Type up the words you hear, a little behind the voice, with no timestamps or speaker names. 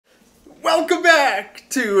Welcome back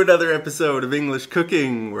to another episode of English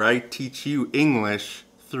Cooking, where I teach you English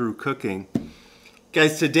through cooking.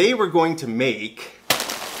 Guys, today we're going to make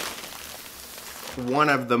one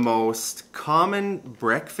of the most common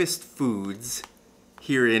breakfast foods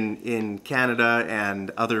here in Canada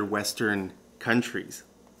and other Western countries.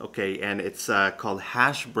 Okay, and it's called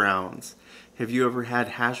hash browns. Have you ever had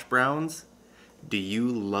hash browns? Do you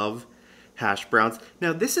love hash browns?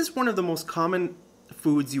 Now, this is one of the most common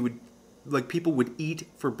foods people would eat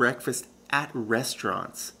for breakfast at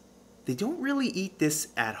restaurants. They don't really eat this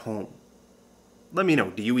at home. Let me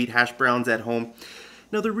know, do you eat hash browns at home?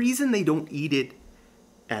 Now, the reason they don't eat it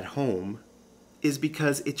at home is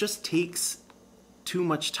because it just takes too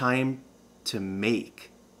much time to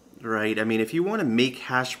make, right? I mean, if you want to make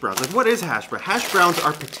hash browns, like what is hash brown? Hash browns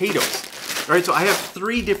are potatoes. All right, so I have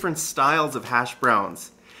 3 different styles of hash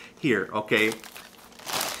browns here, okay?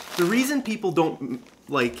 The reason people don't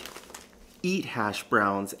eat hash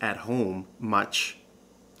browns at home much,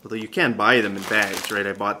 although you can buy them in bags, right?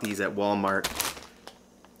 I bought these at Walmart.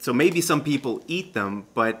 So maybe some people eat them,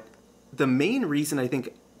 but the main reason I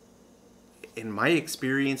think, in my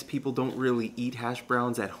experience, people don't really eat hash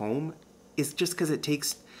browns at home is just because it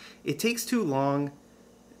takes too long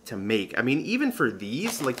to make. I mean, even for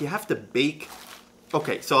these, like, you have to bake.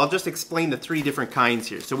 Okay, so I'll just explain the 3 different kinds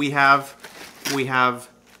here. So we have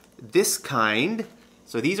this kind.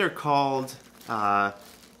 So these are called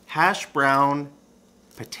hash brown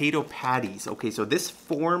potato patties. Okay, so this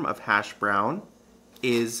form of hash brown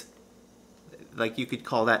is, like, you could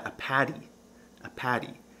call that a patty.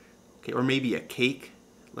 Okay, or maybe a cake,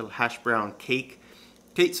 little hash brown cake.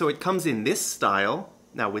 Okay, so it comes in this style.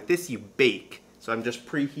 Now with this you bake. So I'm just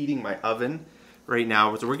preheating my oven right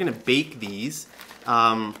now. So we're gonna bake these.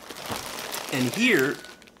 And here,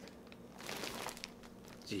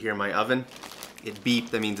 did you hear my oven? It beeped,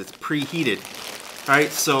 that means it's preheated. All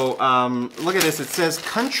right, so look at this. It says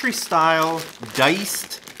country style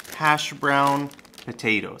diced hash brown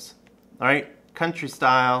potatoes. All right, country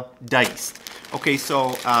style diced. Okay, so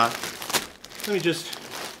let me just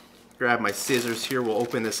grab my scissors here. We'll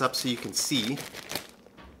open this up so you can see.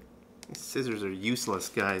 These scissors are useless,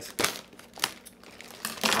 guys.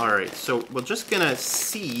 All right, so we're just gonna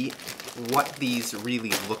see what these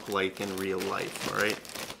really look like in real life, all right?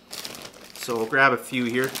 So we'll grab a few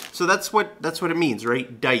here. So that's what it means,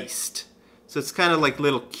 right? Diced. So it's kind of like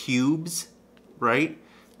little cubes, right?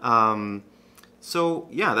 So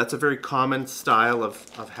yeah, that's a very common style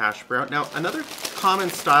of hash brown. Now, another common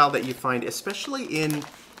style that you find, especially in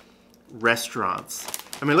restaurants.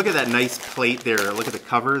 I mean, look at that nice plate there. Look at the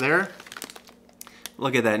cover there.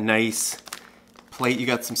 Look at that nice plate. You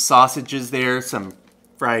got some sausages there, some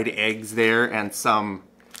fried eggs there, and some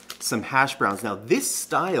hash browns. Now this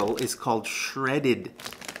style is called shredded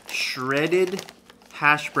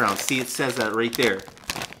hash browns. See, it says that right there.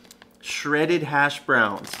 Shredded hash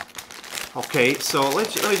browns. Okay, so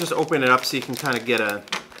let me just open it up so you can kind of get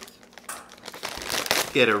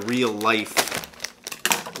a real life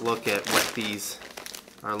look at what these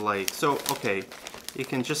are like. So, okay, you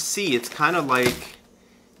can just see it's kind of like,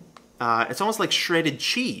 it's almost like shredded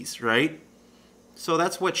cheese, right? So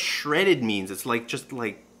that's what shredded means. It's like just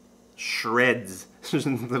like shreds,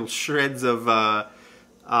 little shreds of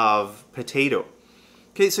potato.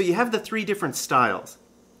 Okay, so you have the 3 different styles.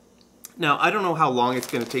 Now, I don't know how long it's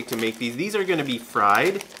going to take to make these. These are going to be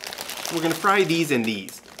fried. We're going to fry these and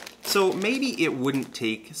these. So maybe it wouldn't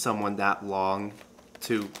take someone that long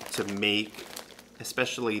to make,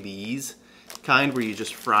 especially these kind where you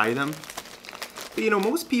just fry them. But you know,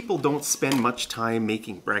 most people don't spend much time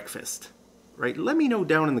making breakfast, right? Let me know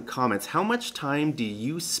down in the comments, how much time do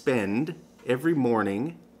you spend every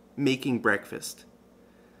morning making breakfast?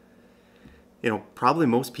 You know, probably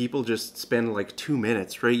most people just spend like 2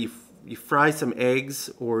 minutes, right? You fry some eggs,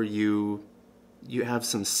 or you have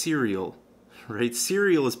some cereal, right?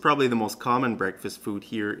 Cereal is probably the most common breakfast food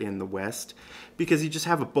here in the West, because you just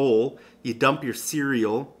have a bowl, you dump your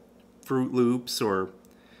cereal, Fruit Loops or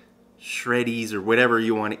Shreddies or whatever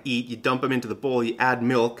you want to eat, you dump them into the bowl, you add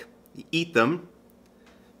milk, you eat them,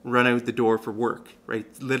 run out the door for work, right?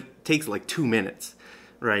 It takes like 2 minutes,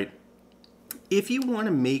 right? If you want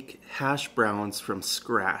to make hash browns from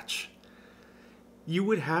scratch, you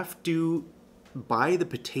would have to buy the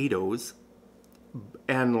potatoes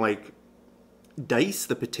and like dice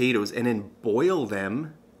the potatoes and then boil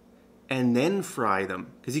them and then fry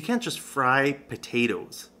them, because you can't just fry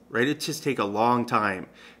potatoes, right? It just take a long time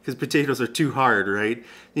because potatoes are too hard, right?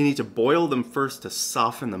 You need to boil them first to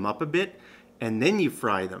soften them up a bit, and then you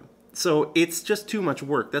fry them. So it's just too much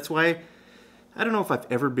work. That's why I don't know if I've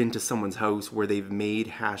ever been to someone's house where they've made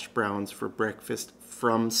hash browns for breakfast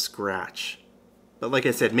from scratch. But like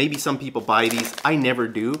I said, maybe some people buy these. I never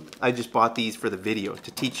do. I just bought these for the video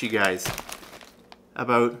to teach you guys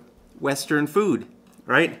about Western food,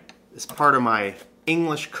 right? It's part of my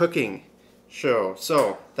English cooking show.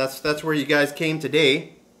 So that's where you guys came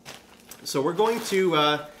today. So we're going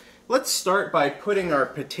to, let's start by putting our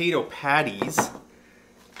potato patties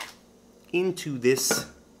into this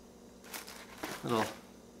little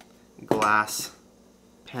glass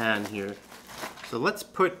pan here. So let's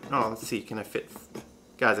put, oh, let's see, can I fit,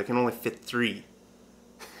 guys, I can only fit 3.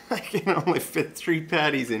 I can only fit 3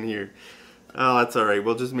 patties in here. Oh, that's all right,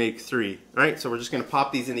 we'll just make 3. All right, so we're just gonna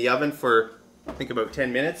pop these in the oven for, I think, about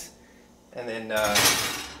 10 minutes. And then,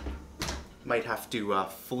 might have to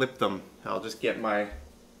flip them. I'll just get my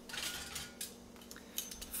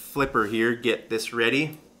flipper here, get this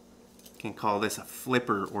ready. You can call this a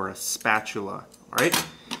flipper or a spatula, all right?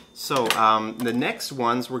 So the next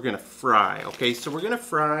ones we're gonna fry, okay? So we're gonna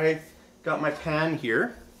fry, got my pan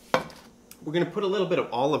here. We're gonna put a little bit of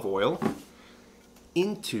olive oil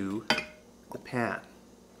into the pan.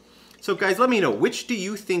 So guys, let me know, which do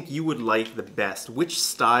you think you would like the best? Which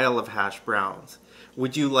style of hash browns?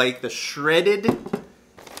 Would you like the shredded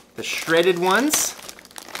ones?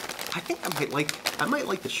 I think I might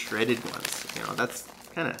like the shredded ones. You know, that's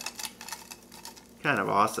kind of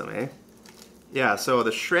awesome, eh? Yeah, so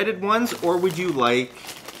the shredded ones, or would you like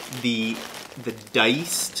the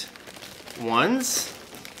diced ones?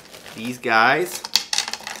 These guys,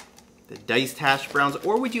 the diced hash browns,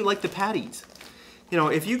 or would you like the patties? You know,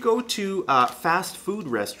 if you go to fast food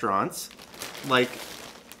restaurants like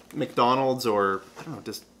McDonald's, or I don't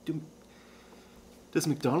know, does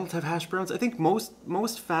McDonald's have hash browns? I think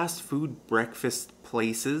most fast food breakfast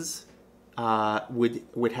places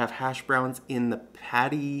would have hash browns in the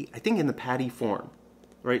patty, I think in the patty form,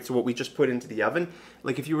 right? So what we just put into the oven.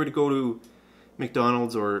 Like if you were to go to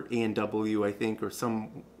McDonald's or A&W, I think, or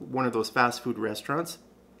one of those fast food restaurants,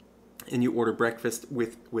 and you order breakfast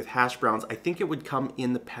with hash browns, I think it would come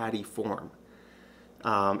in the patty form.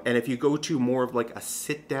 And if you go to more of like a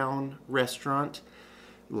sit-down restaurant,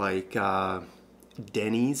 like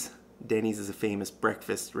Denny's is a famous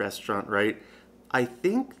breakfast restaurant, right? I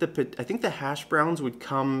think the hash browns would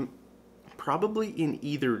come probably in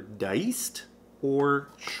either diced or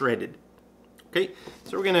shredded. Okay,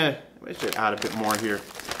 so I should add a bit more here.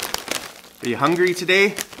 Are you hungry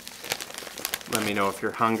today? Let me know if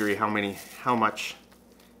you're hungry, how much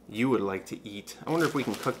you would like to eat. I wonder if we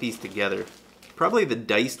can cook these together. Probably the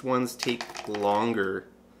diced ones take longer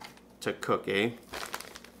to cook, eh?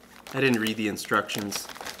 I didn't read the instructions,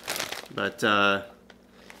 but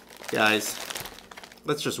guys,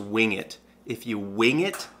 let's just wing it. If you wing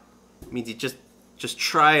it, it means you just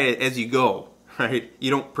try it as you go, right? You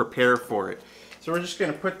don't prepare for it. So we're just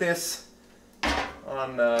gonna put this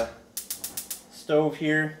on the stove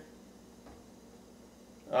here.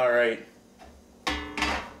 All right,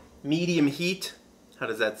 medium heat. How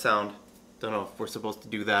does that sound? Don't know if we're supposed to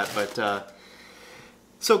do that, but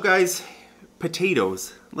so guys,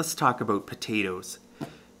 potatoes. Let's talk about potatoes.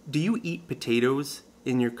 Do you eat potatoes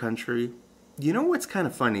in your country? You know what's kind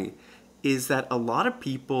of funny is that a lot of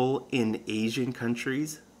people in Asian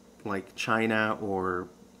countries like China or,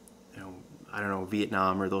 you know, I don't know,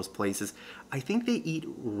 Vietnam or those places, I think they eat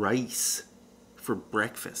rice for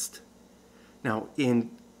breakfast. Now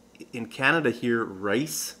in Canada here,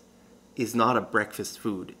 rice is not a breakfast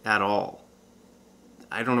food at all.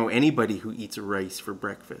 I don't know anybody who eats rice for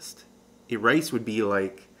breakfast. Rice would be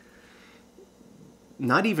like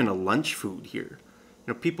not even a lunch food here.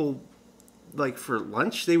 You know, people, like for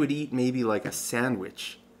lunch they would eat maybe like a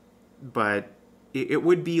sandwich, but it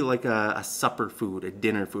would be like a supper food, a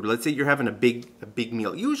dinner food. Let's say you're having a big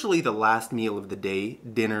meal, usually the last meal of the day,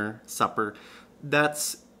 dinner, supper.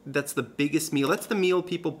 That's the biggest meal. That's the meal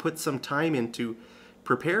people put some time into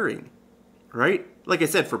preparing, right? Like I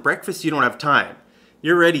said, for breakfast you don't have time.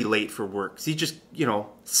 You're already late for work, so you just, you know,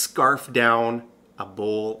 scarf down a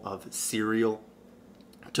bowl of cereal.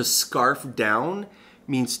 To scarf down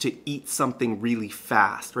means to eat something really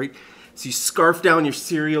fast, right? So you scarf down your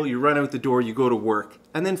cereal, you run out the door, you go to work,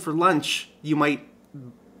 and then for lunch you might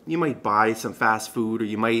buy some fast food, or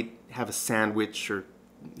you might have a sandwich, or,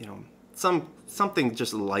 you know, something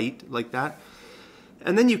just light like that.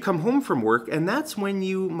 And then you come home from work, and that's when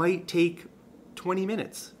you might take 20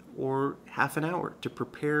 minutes or half an hour to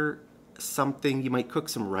prepare something. You might cook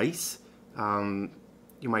some rice. You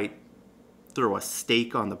might throw a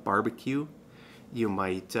steak on the barbecue. You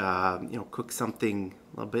might, you know, cook something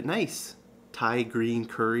a little bit nice. Thai green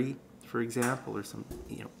curry for example, or some,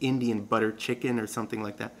 you know, Indian butter chicken or something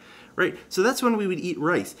like that, right? So that's when we would eat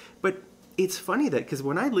rice. But it's funny that, because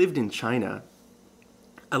when I lived in China,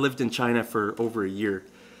 I lived in China for over a year,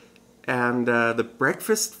 and the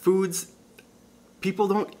breakfast foods, people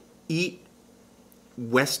don't eat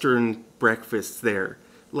Western breakfasts there.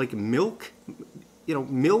 Like milk, you know,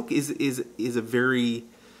 milk is a very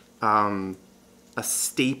a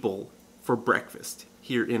staple for breakfast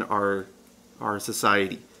here in our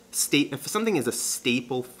society. If something is a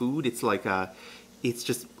staple food, it's like it's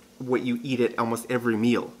just what you eat at almost every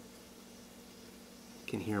meal. You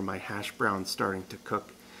can hear my hash browns starting to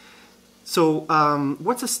cook. So,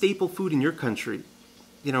 what's a staple food in your country?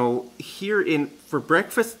 You know, here for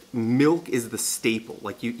breakfast, milk is the staple.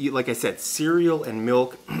 Like like I said, cereal and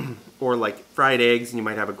milk, or like fried eggs, and you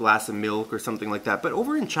might have a glass of milk or something like that. But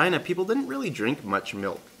over in China, people didn't really drink much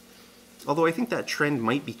milk. Although I think that trend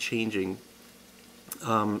might be changing.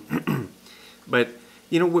 But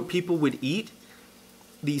you know what people would eat?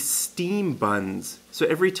 These steam buns. So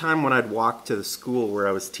every time when I'd walk to the school where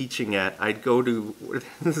I was teaching at, I'd go to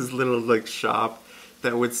this little like shop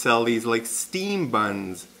that would sell these like steam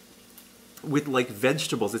buns with like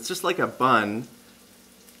vegetables. It's just like a bun,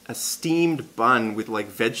 a steamed bun with like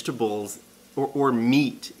vegetables or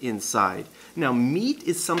meat inside. Now meat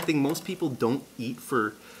is something most people don't eat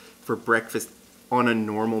for breakfast on a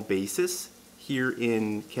normal basis here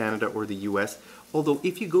in Canada or the US. Although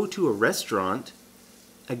if you go to a restaurant,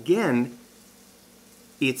 again,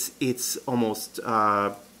 it's almost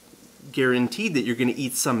guaranteed that you're going to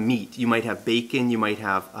eat some meat. You might have bacon, you might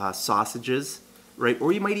have sausages, right?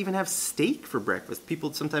 Or you might even have steak for breakfast.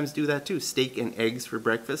 People sometimes do that too, steak and eggs for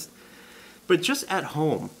breakfast. But just at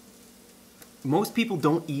home, most people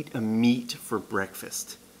don't eat a meat for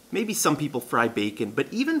breakfast. Maybe some people fry bacon, but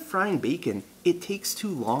even frying bacon, it takes too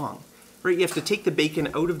long, right? You have to take the bacon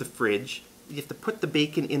out of the fridge, you have to put the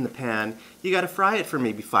bacon in the pan, you got to fry it for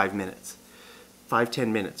maybe 5 minutes. 5-10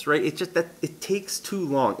 minutes, right? It's just that it takes too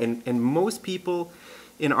long, and most people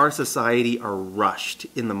in our society are rushed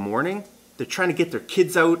in the morning. They're trying to get their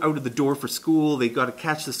kids out of the door for school. They got to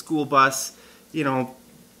catch the school bus. You know,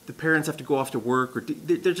 the parents have to go off to work, or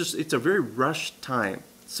they're just, it's a very rushed time.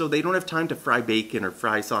 So they don't have time to fry bacon or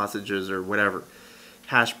fry sausages or whatever,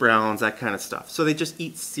 hash browns, that kind of stuff. So they just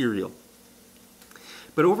eat cereal.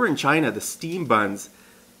 But over in China, the steam buns,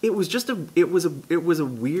 it was a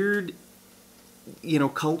weird, you know,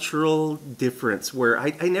 cultural difference where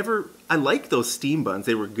I liked those steam buns.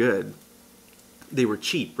 They were good. They were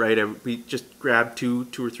cheap, right? We just grabbed two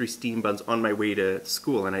or three steam buns on my way to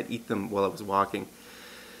school, and I'd eat them while I was walking.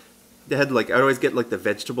 They had like, I'd always get like the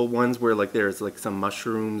vegetable ones where like there's like some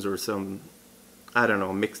mushrooms or some, I don't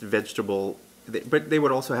know, mixed vegetable. But they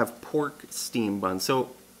would also have pork steam buns. So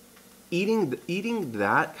eating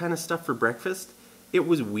that kind of stuff for breakfast, it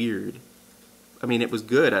was weird. I mean, it was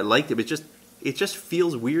good. I liked it, but it just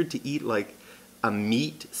feels weird to eat like a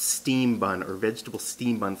meat steam bun or vegetable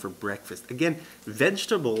steam bun for breakfast. Again,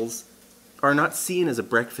 vegetables are not seen as a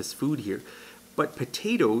breakfast food here, but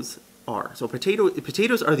potatoes are. So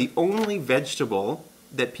potatoes are the only vegetable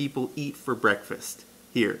that people eat for breakfast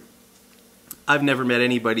here. I've never met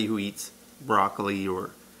anybody who eats broccoli, or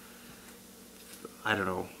I don't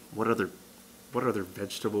know, what other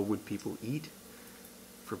vegetable would people eat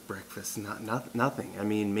for breakfast? Nothing. I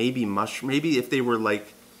mean, maybe maybe if they were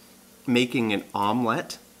like making an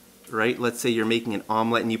omelet, right? Let's say you're making an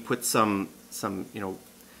omelet and you put some you know,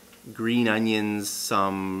 green onions,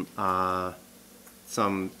 some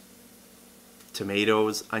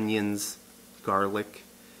tomatoes, onions, garlic.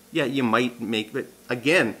 Yeah, you might make, but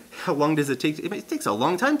again, how long does it take? It takes a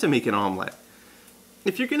long time to make an omelet.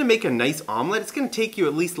 If you're gonna make a nice omelet, it's gonna take you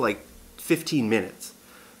at least like 15 minutes,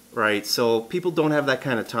 right? So people don't have that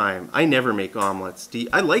kind of time. I never make omelets.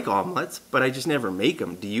 I like omelets, but I just never make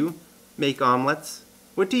them. Do you make omelets?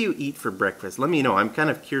 What do you eat for breakfast? Let me know. I'm kind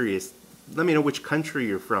of curious. Let me know which country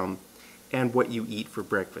you're from and what you eat for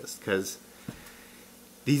breakfast, because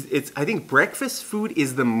I think breakfast food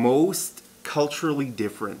is the most culturally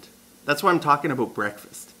different. That's why I'm talking about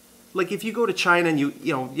breakfast. Like if you go to China and you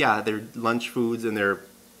know, yeah, their lunch foods and their,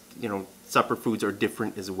 you know, supper foods are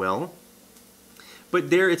different as well. But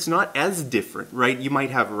there it's not as different, right? You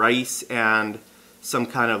might have rice and some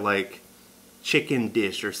kind of like chicken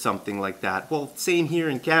dish or something like that. Well, same here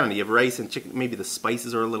in Canada. You have rice and chicken. Maybe the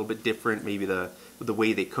spices are a little bit different. Maybe the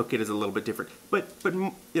way they cook it is a little bit different. But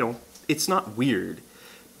you know, it's not weird.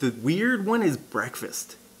 The weird one is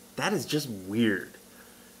breakfast. That is just weird.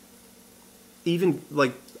 Even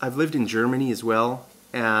like I've lived in Germany as well,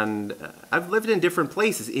 And I've lived in different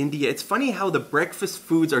places. India, it's funny how the breakfast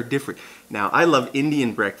foods are different. Now, I love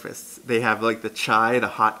Indian breakfasts. They have like the chai, the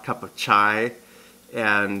hot cup of chai.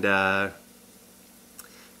 And,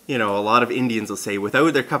 you know, a lot of Indians will say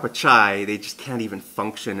without their cup of chai, they just can't even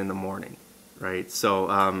function in the morning, right?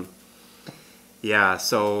 So, yeah,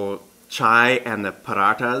 so chai and the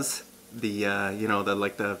parathas, the, you know, the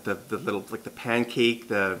little, like the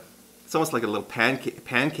pancake, it's almost like a little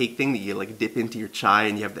pancake thing that you like dip into your chai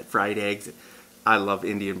and you have the fried eggs. I love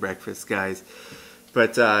Indian breakfast, guys.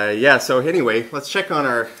 But yeah, so anyway, let's check on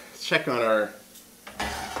our,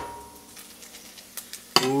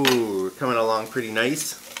 ooh, coming along pretty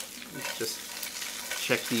nice. Let's just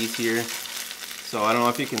check these here. So I don't know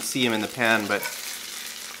if you can see them in the pan, but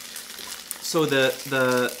so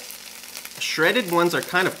the shredded ones are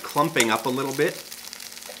kind of clumping up a little bit.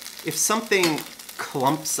 If something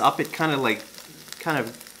clumps up, it kind of,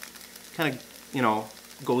 you know,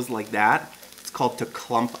 goes like that. It's called to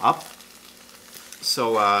clump up.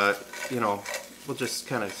 So, you know, we'll just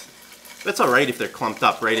kind of, that's all right if they're clumped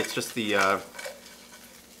up, right? It's just the,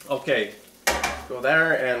 okay, go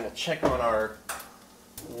there and we'll check on our,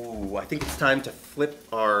 ooh, I think it's time to flip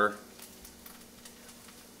our,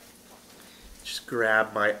 just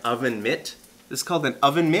grab my oven mitt. This is called an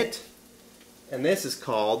oven mitt, and this is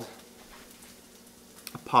called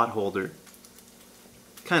a pot holder.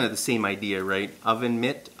 Kind of the same idea, right? Oven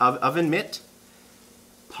mitt,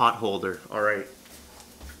 pot holder. All right.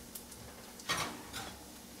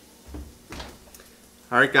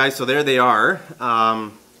 All right, guys, so there they are.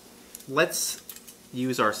 Let's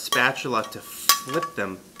use our spatula to flip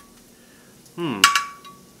them.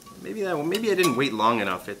 Maybe I didn't wait long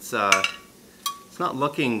enough. It's not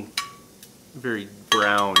looking very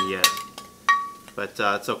brown yet, but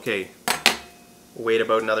it's okay. We'll wait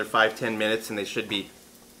about another 5-10 minutes and they should be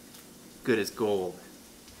good as gold.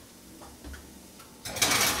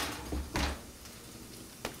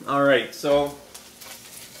 Alright, so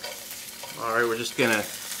we're just gonna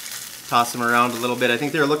toss them around a little bit. I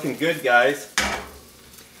think they're looking good, guys.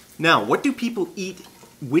 Now, what do people eat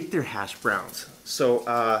with their hash browns?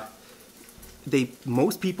 So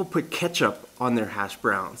most people put ketchup on their hash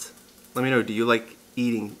browns. Let me know, do you like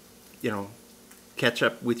eating, you know,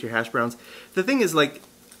 ketchup with your hash browns? The thing is, like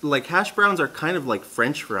hash browns are kind of like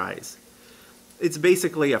French fries. It's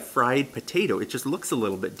basically a fried potato. It just looks a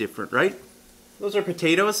little bit different, right? Those are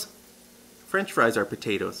potatoes. French fries are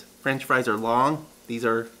potatoes. French fries are long. These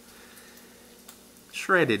are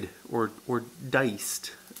shredded or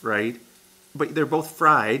diced, right? But they're both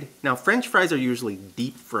fried. Now, French fries are usually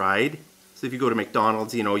deep fried. So if you go to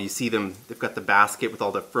McDonald's, you know, you see them, they've got the basket with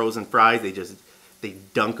all the frozen fries. They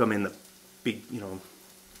dunk them in the big, you know,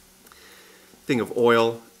 thing of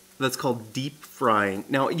oil. That's called deep frying.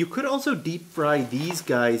 Now, you could also deep fry these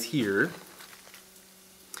guys here.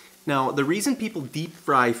 Now, the reason people deep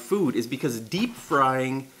fry food is because deep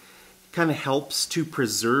frying kind of helps to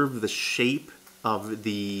preserve the shape of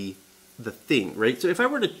the thing, right? So if I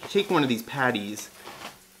were to take one of these patties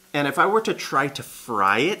and if I were to try to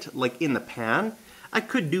fry it like in the pan, I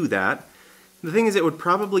could do that. The thing is, it would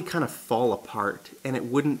probably kind of fall apart and it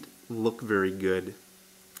wouldn't look very good.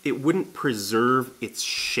 It wouldn't preserve its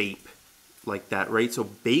shape like that, right? So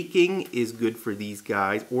baking is good for these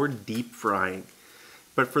guys, or deep frying.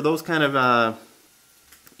 But for those kind of,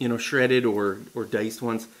 you know, shredded or diced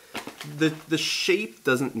ones, the shape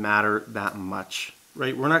doesn't matter that much,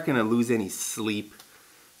 right? We're not going to lose any sleep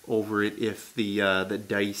over it if the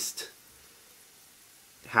diced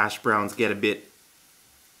hash browns get a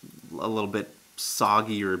little bit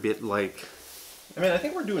soggy or a bit like, I mean, I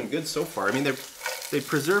think we're doing good so far. I mean, they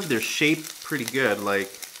preserve their shape pretty good.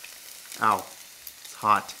 Like, ow, it's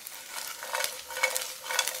hot.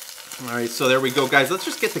 All right, so there we go, guys. Let's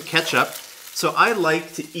just get the ketchup. So I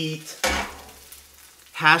like to eat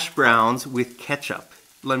hash browns with ketchup.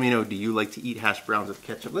 Let me know, do you like to eat hash browns with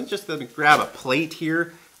ketchup? Let me grab a plate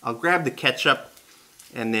here. I'll grab the ketchup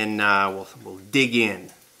and then we'll dig in.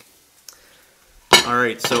 All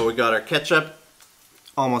right, so we got our ketchup.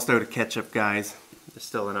 Almost out of ketchup, guys. There's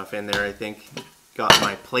still enough in there, I think. Got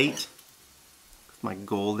my plate, my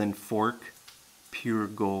golden fork, pure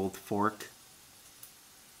gold fork.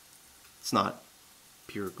 It's not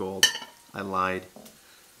pure gold. I lied.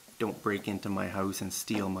 Don't break into my house and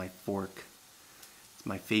steal my fork. It's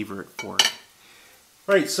my favorite fork.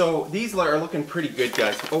 All right, so these are looking pretty good,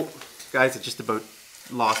 guys. Oh, guys, I just about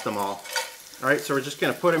lost them all. All right, so we're just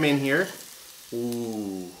gonna put them in here.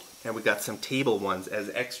 Ooh, and we got some table ones as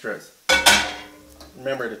extras.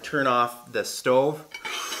 Remember to turn off the stove.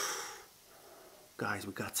 Guys,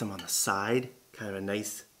 we got some on the side. Kind of a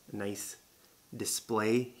nice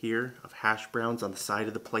display here of hash browns on the side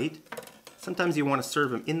of the plate. Sometimes you want to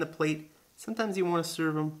serve them in the plate. Sometimes you want to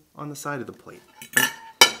serve them on the side of the plate. Right?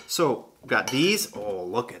 So, got these. Oh,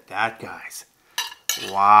 look at that, guys.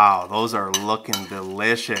 Wow, those are looking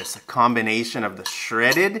delicious. A combination of the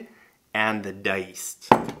shredded and the diced.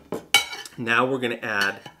 Now we're gonna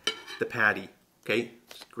add the patty. Okay,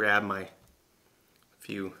 just grab my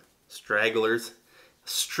few stragglers.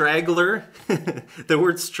 Straggler, the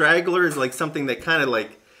word straggler is like something that kind of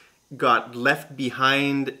like got left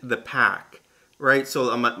behind the pack, right?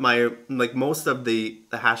 So like most of the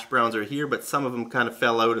hash browns are here, but some of them kind of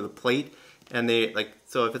fell out of the plate, and they like,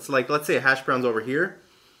 so if it's like, let's say a hash brown's over here,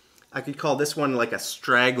 I could call this one like a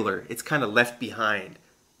straggler. It's kind of left behind,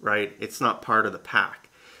 right? It's not part of the pack,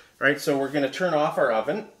 right? So we're gonna turn off our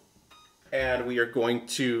oven, and we are going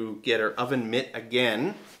to get our oven mitt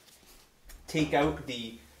again. Take out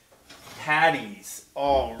the patties.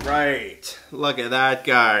 All right, look at that,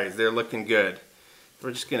 guys. They're looking good.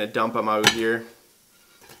 We're just gonna dump them out here.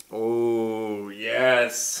 Oh,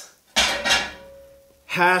 yes.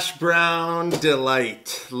 Hash brown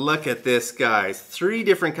delight. Look at this, guys. 3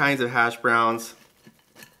 different kinds of hash browns.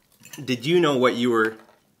 Did you know what you were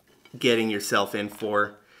getting yourself in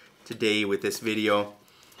for today with this video?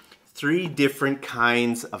 3 different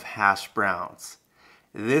kinds of hash browns.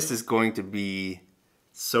 This is going to be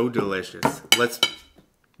so delicious.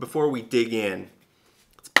 Before we dig in,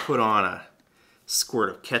 let's put on a squirt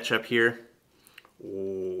of ketchup here.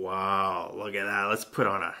 Wow, look at that. Let's put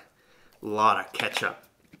on a lot of ketchup.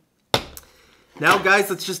 Now, guys,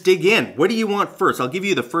 let's just dig in. What do you want first? I'll give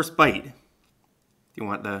you the first bite. Do you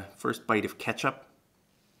want the first bite of ketchup?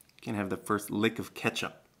 You can have the first lick of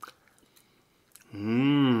ketchup.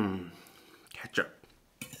 Ketchup.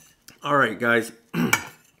 All right, guys.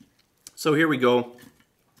 So here we go.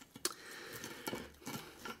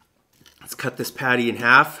 Let's cut this patty in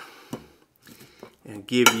half and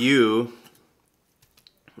give you,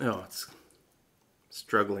 oh, it's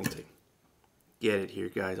struggling to get it here,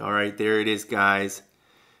 guys. All right, there it is, guys.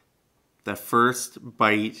 The first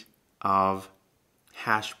bite of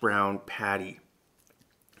hash brown patty.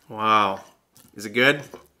 Wow. Is it good?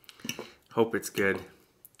 Hope it's good.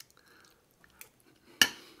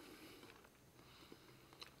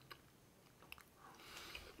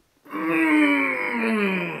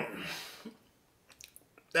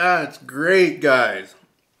 That's great, guys.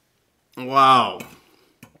 Wow.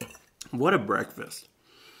 What a breakfast.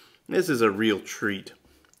 This is a real treat.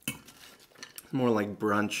 More like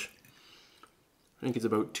brunch. I think it's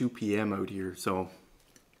about 2 p.m. out here, so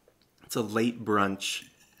it's a late brunch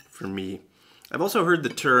for me. I've also heard the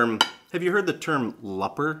term, have you heard the term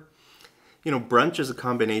Lupper? You know, brunch is a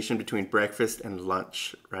combination between breakfast and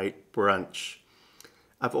lunch, right? Brunch.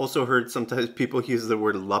 I've also heard sometimes people use the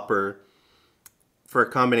word Lupper for a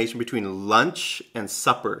combination between lunch and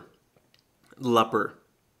supper. Lupper.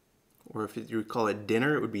 Or if you would call it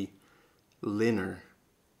dinner, it would be linner.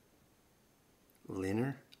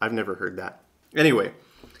 Linner? I've never heard that. Anyway,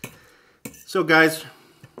 so guys,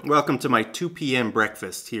 welcome to my 2 p.m.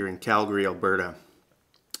 breakfast here in Calgary, Alberta.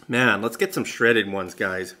 Man, let's get some shredded ones,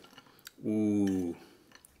 guys. Ooh,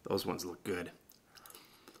 those ones look good.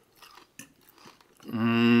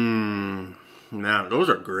 Man, those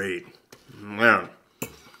are great. Man,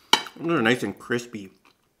 those are nice and crispy.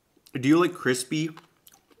 Do you like crispy?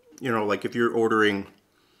 You know, like if you're ordering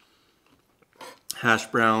hash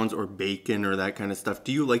browns or bacon or that kind of stuff,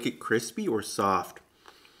 do you like it crispy or soft?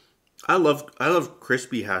 I love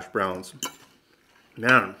crispy hash browns.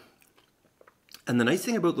 Man. And the nice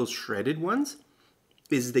thing about those shredded ones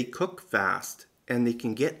is they cook fast and they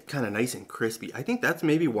can get kind of nice and crispy. I think that's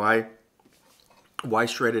maybe why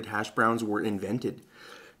shredded hash browns were invented,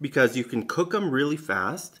 because you can cook them really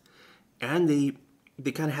fast and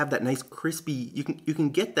they kind of have that nice crispy, you can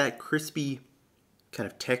get that crispy kind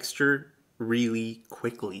of texture really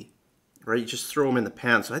quickly, right? You just throw them in the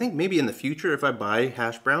pan. So I think maybe in the future, if I buy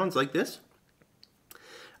hash browns like this,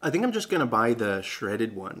 I think I'm just gonna buy the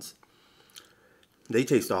shredded ones. They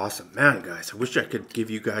taste awesome. Man, guys, I wish I could give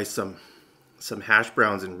you guys some hash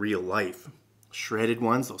browns in real life. Shredded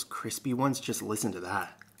ones, those crispy ones, just listen to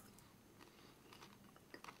that.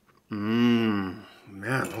 Man,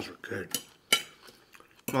 those are good.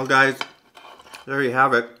 Well, guys, there you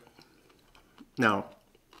have it. Now,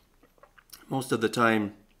 most of the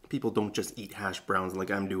time, people don't just eat hash browns like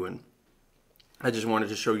I'm doing. I just wanted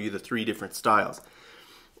to show you the 3 different styles.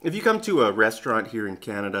 If you come to a restaurant here in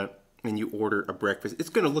Canada and you order a breakfast, it's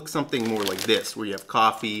going to look something more like this, where you have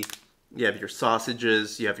coffee, you have your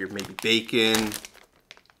sausages, you have your maybe bacon,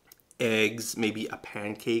 eggs, maybe a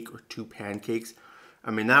pancake or 2 pancakes. I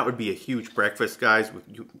mean, that would be a huge breakfast, guys, with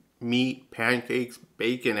meat, pancakes,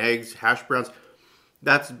 bacon, eggs, hash browns.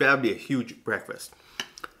 That'd be a huge breakfast.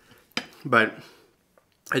 But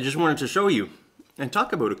I just wanted to show you and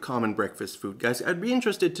talk about a common breakfast food, guys. I'd be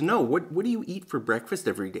interested to know, what do you eat for breakfast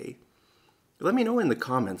every day? Let me know in the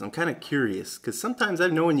comments. I'm kind of curious, because sometimes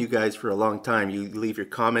I've known you guys for a long time. You leave your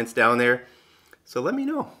comments down there. So let me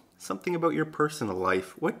know something about your personal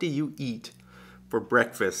life. What do you eat for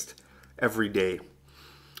breakfast every day?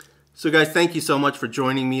 So guys, thank you so much for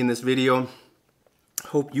joining me in this video.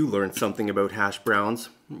 Hope you learned something about hash browns,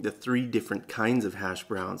 the 3 different kinds of hash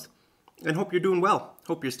browns. And hope you're doing well.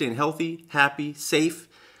 Hope you're staying healthy, happy, safe.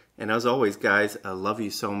 And as always, guys, I love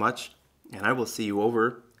you so much. And I will see you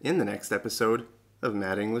over in the next episode of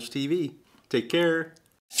Mad English TV. Take care.